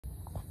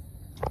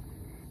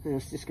I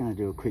was just going to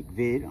do a quick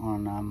vid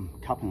on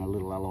cupping a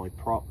little alloy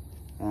prop.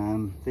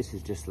 This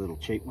is just a little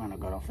cheap one I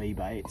got off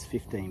eBay. It's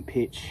 15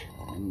 pitch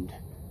and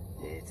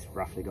yeah, it's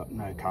roughly got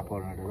no cup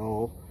on it at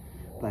all.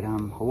 But a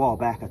while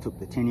back I took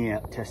the tinny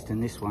out testing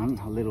this one,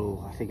 a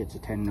little, I think it's a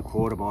 10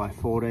 1/4 by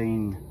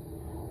 14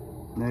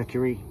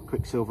 mercury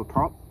quicksilver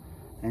prop,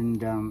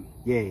 and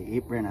yeah,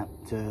 it ran up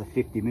to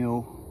 50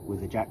 mil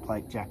with a jack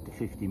plate jack to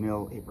 50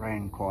 mil. It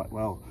ran quite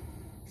well.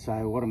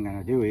 So what I'm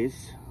going to do is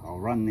I'll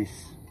run this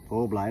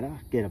ball blader,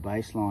 get a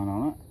baseline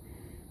on it,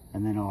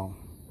 and then I'll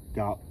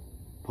go up,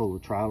 pull the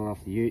trailer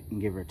off the ute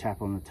and give her a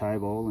tap on the toe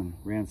ball and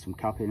round some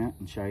cup in it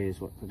and show you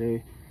what to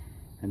do.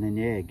 And then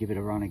yeah, give it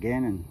a run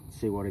again and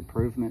see what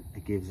improvement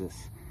it gives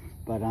us.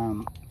 But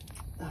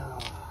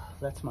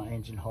that's my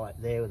engine height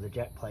there with the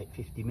jack plate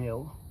 50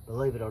 mil.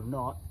 Believe it or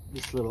not,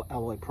 this little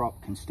alloy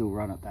prop can still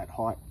run at that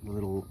height, the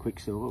little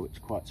quicksilver,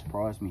 which quite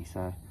surprised me.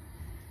 So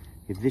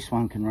if this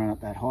one can run at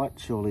that height,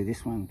 surely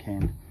this one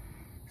can.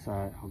 So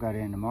I'll go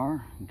down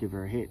tomorrow and give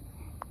her a hit.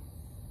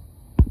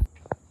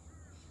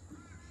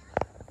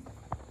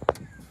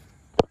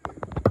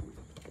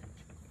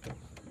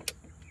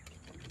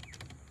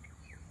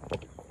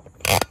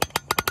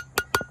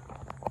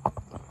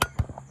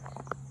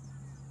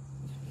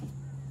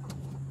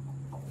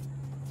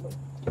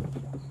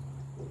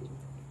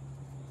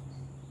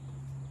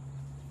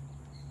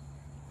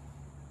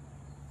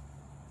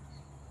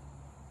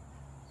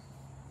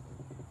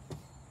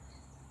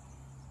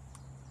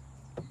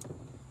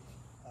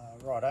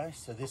 Righto,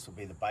 so this will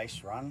be the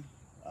base run,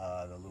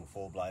 the little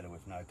 4-blader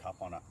with no cup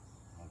on it.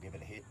 I'll give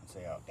it a hit and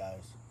see how it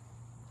goes.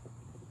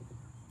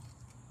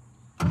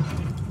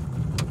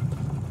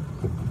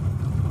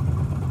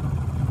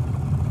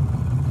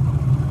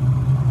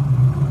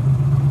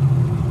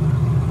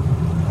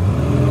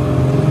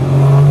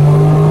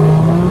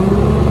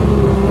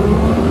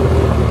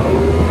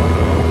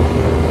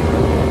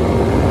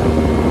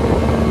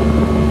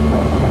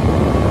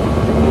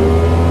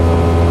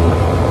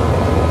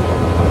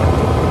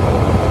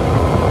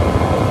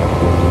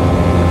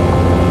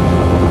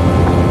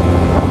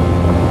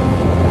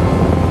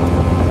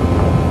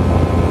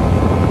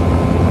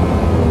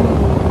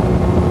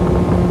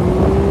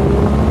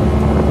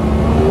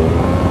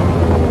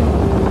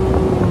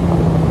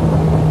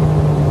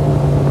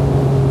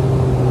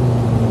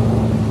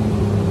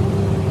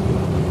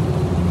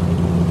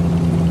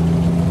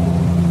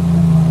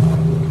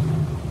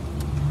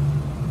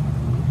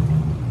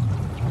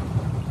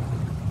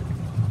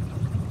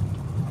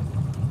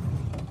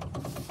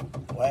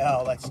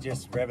 Wow, that's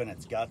just revving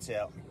its guts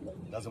out.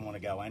 Doesn't want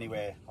to go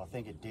anywhere. I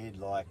think it did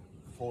like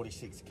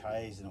 46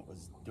 Ks and it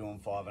was doing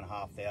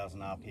 5,500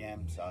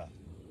 RPM, so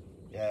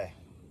yeah.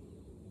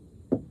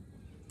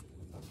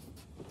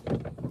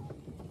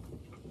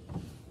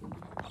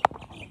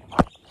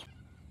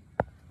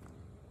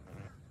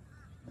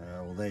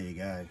 Well, there you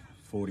go.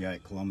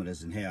 48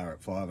 kilometers an hour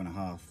at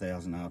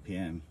 5,500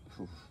 RPM.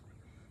 Whew.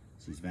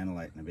 She's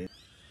ventilating a bit.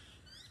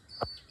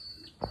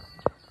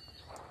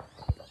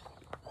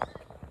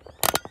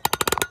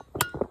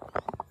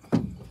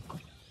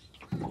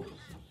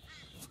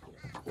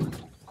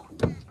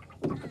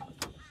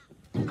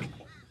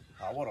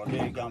 What I'll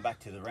do, going back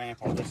to the ramp,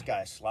 I'll just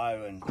go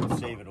slow and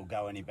see if it'll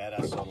go any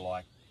better, sort of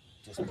like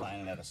just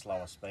playing at a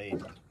slower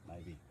speed,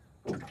 maybe.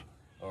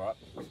 All right.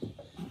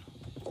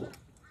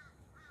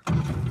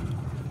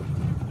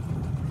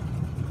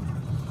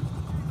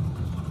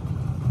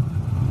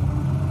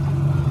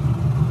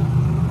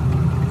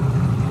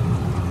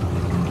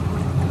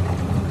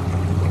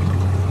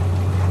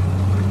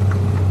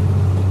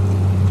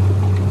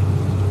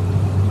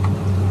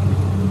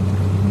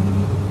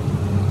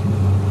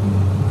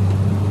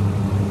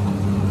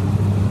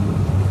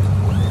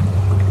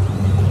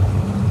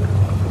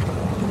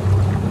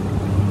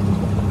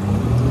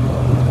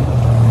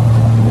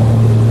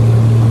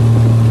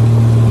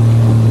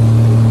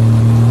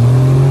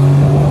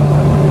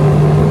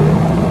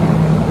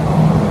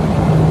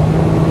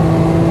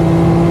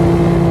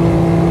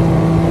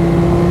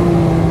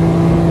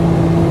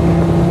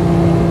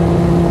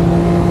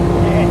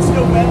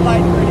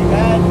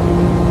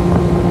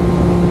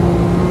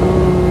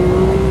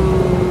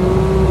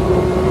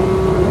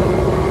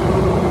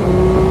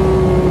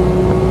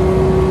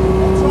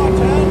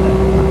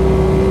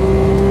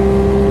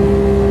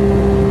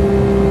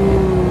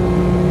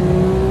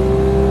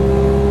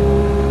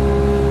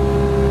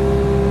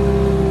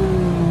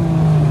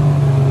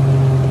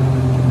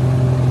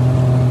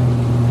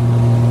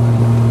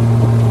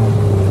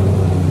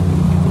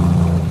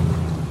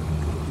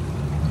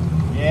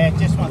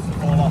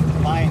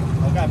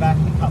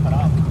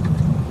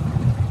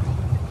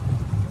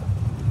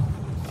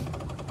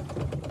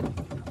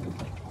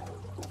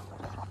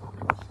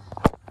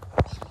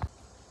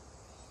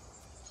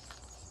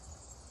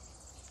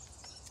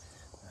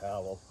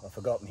 Oh well, I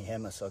forgot my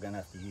hammer, so I'm going to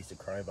have to use the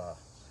crowbar.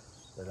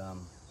 But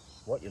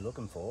what you're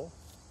looking for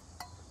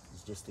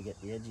is just to get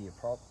the edge of your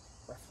prop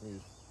roughly,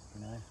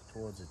 you know,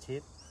 towards the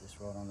tip, just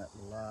right on that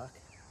little arc.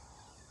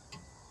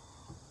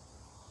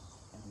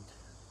 And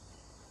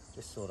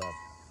just sort of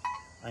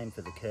aim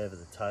for the curve of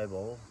the toe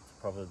ball to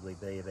probably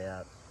be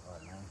about, I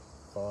don't know,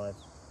 5,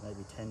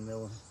 maybe 10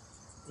 mil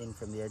in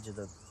from the edge of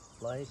the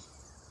blade.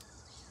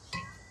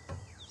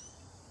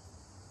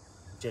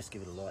 Just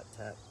give it a light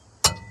tap.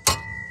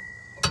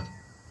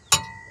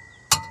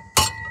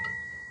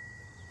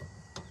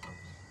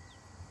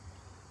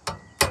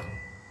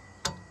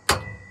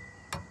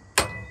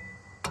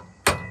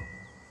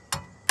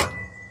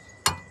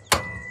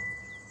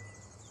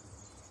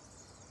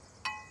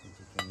 You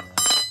can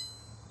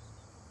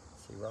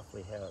see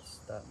roughly how it's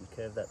starting to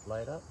curve that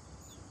blade up.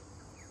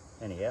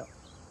 Anyhow,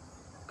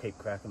 I'll keep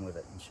cracking with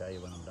it and show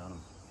you when I'm done.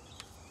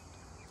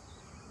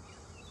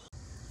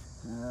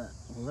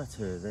 Well, that's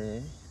her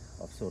there.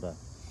 I've sort of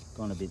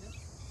gone a bit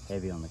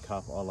heavy on the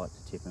cup. I like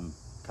to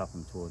cup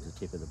them towards the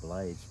tip of the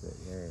blades, but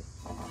yeah,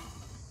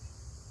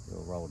 they're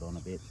all rolled on a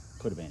bit.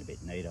 Could have been a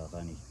bit neater. I've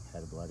only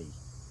had a bloody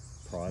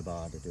pry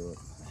bar to do it.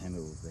 A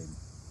hammer would have been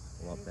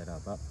a lot better,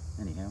 but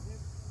anyhow,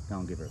 go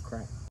and give her a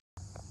crack.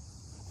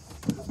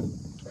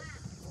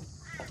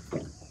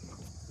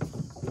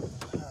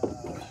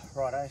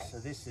 Righto, so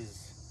this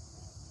is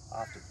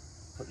after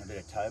putting a bit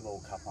of toe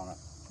ball cup on it.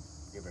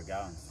 Give her a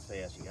go and see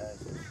how she goes.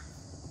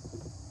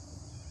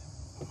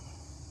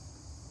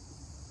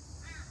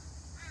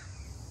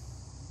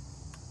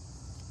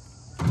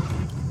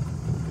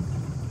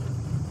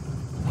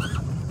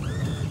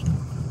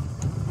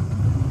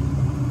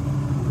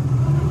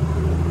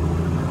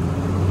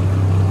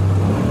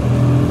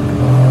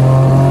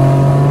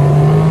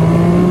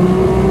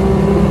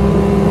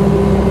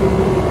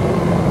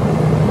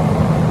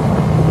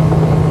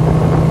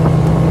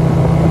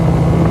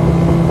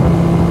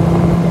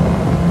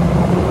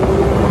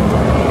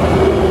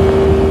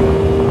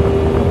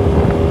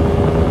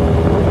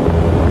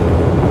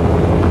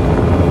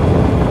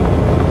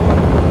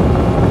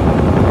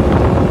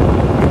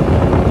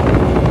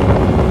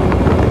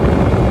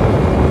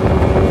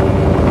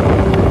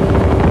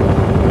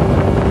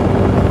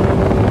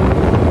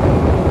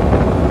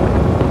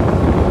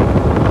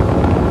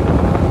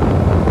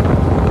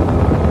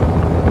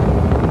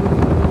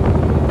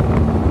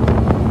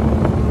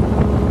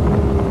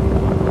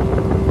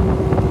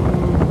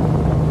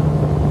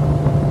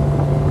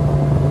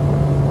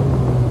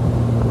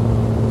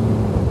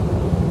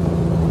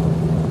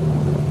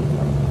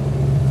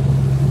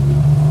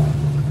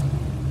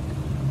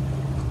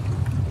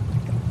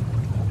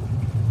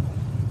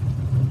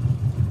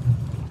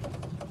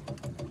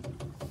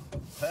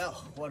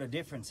 Well, what a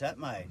difference that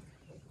made.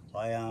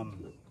 I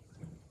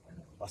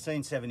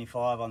seen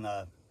 75 on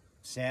the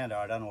sounder.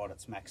 I don't know what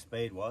its max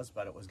speed was,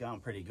 but it was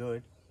going pretty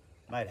good.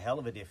 Made a hell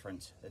of a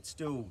difference. It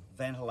still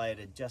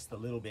ventilated just a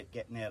little bit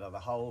getting out of the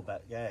hole,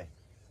 but yeah,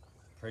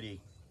 pretty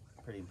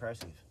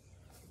impressive.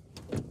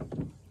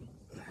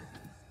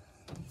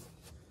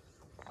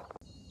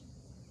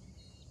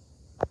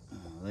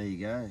 Oh, there you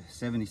go,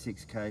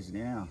 76 k's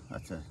an hour.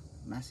 That's a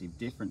massive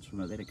difference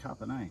from a better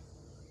cupping, eh?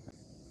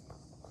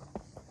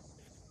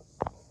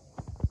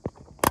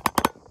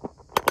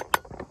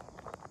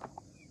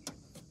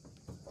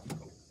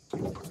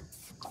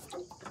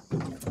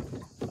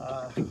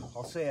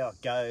 I'll see how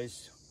it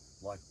goes,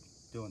 like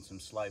doing some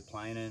slow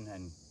planing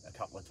and a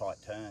couple of tight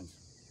turns,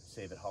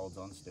 see if it holds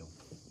on still.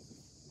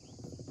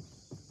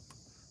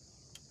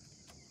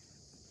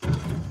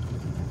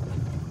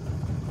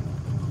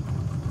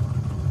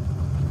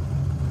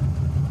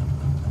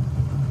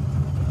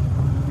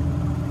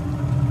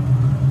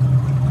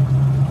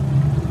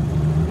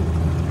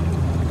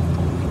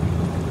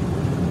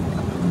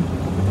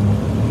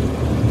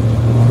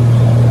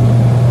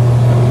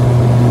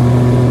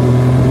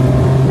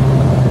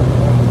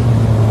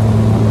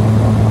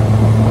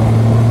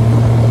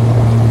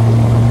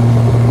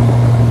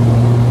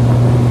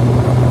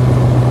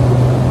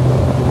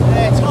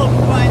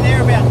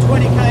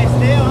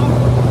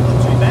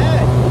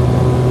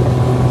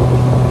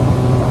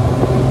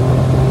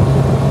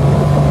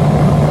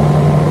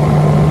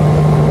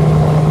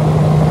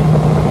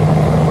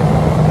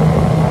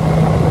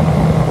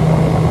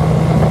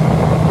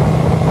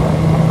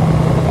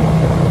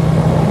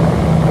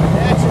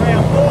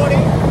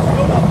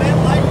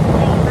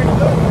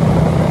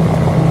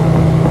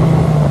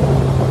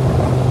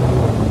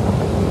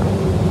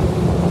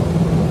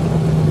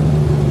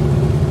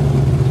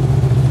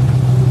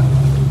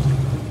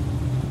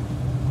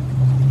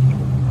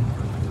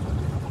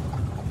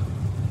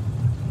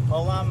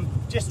 I'll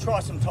just try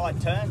some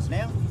tight turns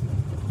now.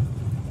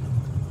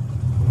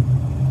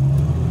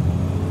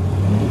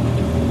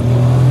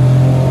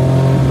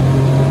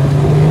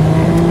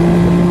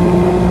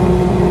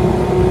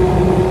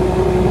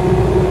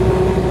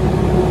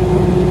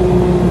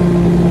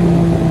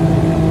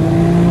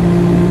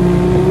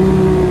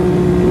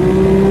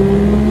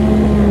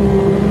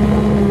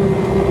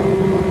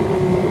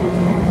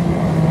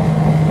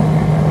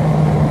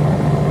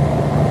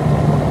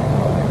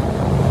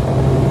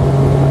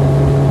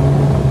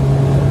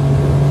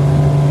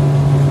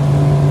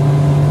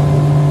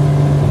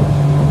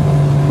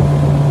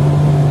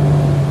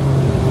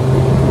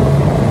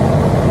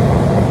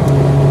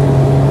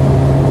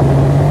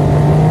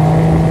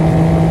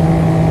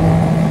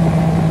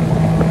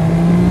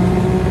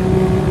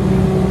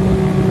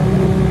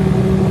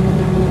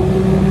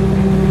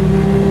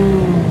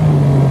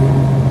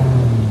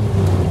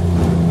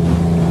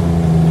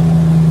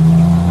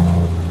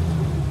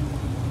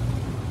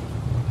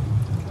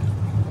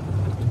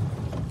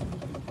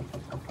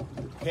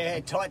 Yeah,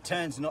 tight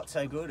turns not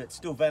so good. It's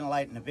still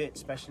ventilating a bit,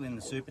 especially in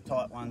the super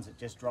tight ones. It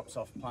just drops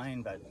off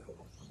plane, but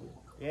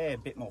yeah, a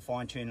bit more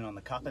fine tuning on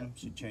the cupping.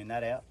 Should tune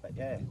that out, but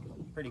yeah,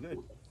 pretty good.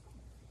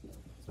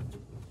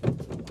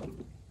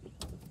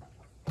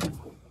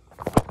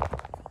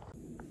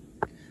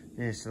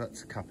 Yeah, so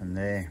that's the cupping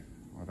there.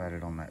 I've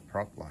added on that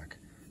prop, like,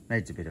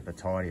 needs a bit of a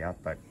tidy up,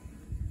 but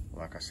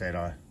like I said,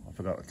 I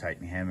forgot to take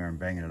my hammer and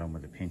banging it on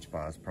with the pinch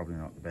bar is probably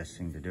not the best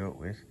thing to do it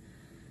with.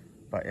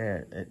 But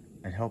yeah,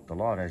 it helped a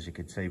lot, as you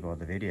could see by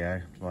the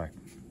video. Like,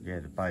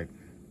 yeah, the boat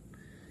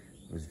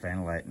was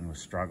ventilating, was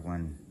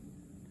struggling,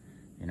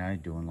 you know,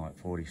 doing like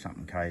 40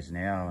 something Ks an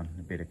hour and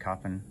a bit of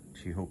cupping.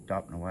 She hooked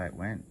up and away it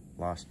went.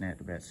 Last net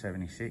about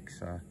 76.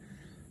 So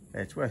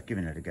yeah, it's worth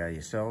giving it a go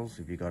yourselves.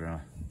 If you've got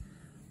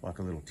like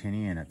a little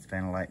tinny and it's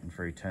ventilating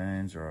through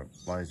turns, or it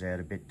blows out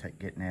a bit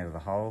getting out of the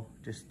hole,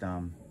 just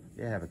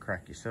yeah, have a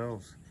crack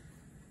yourselves.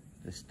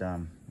 Just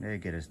yeah,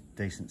 get a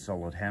decent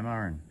solid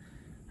hammer and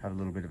have a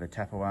little bit of a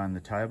tap away on the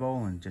toe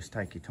ball and just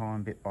take your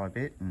time bit by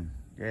bit, and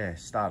yeah,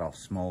 start off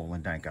small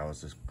and don't go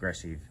as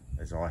aggressive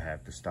as I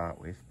have to start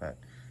with, but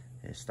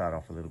yeah, start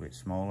off a little bit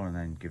smaller and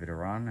then give it a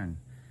run and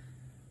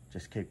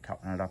just keep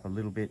cupping it up a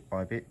little bit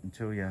by bit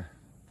until you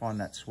find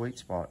that sweet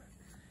spot.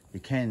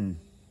 You can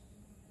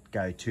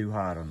go too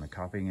hard on the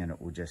cupping and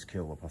it will just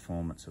kill the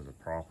performance of the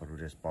prop. It'll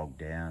just bog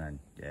down and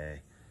yeah,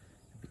 it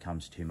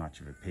becomes too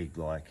much of a pig.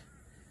 Like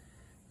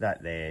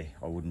that there,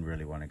 I wouldn't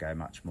really want to go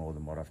much more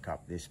than what I've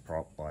cupped this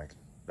prop. Like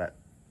that,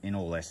 in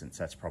all essence,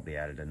 that's probably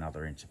added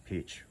another inch of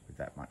pitch with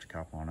that much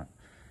cup on it.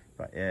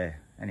 But yeah,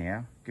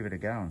 anyhow, give it a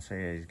go and see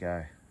how these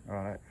go. All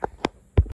right.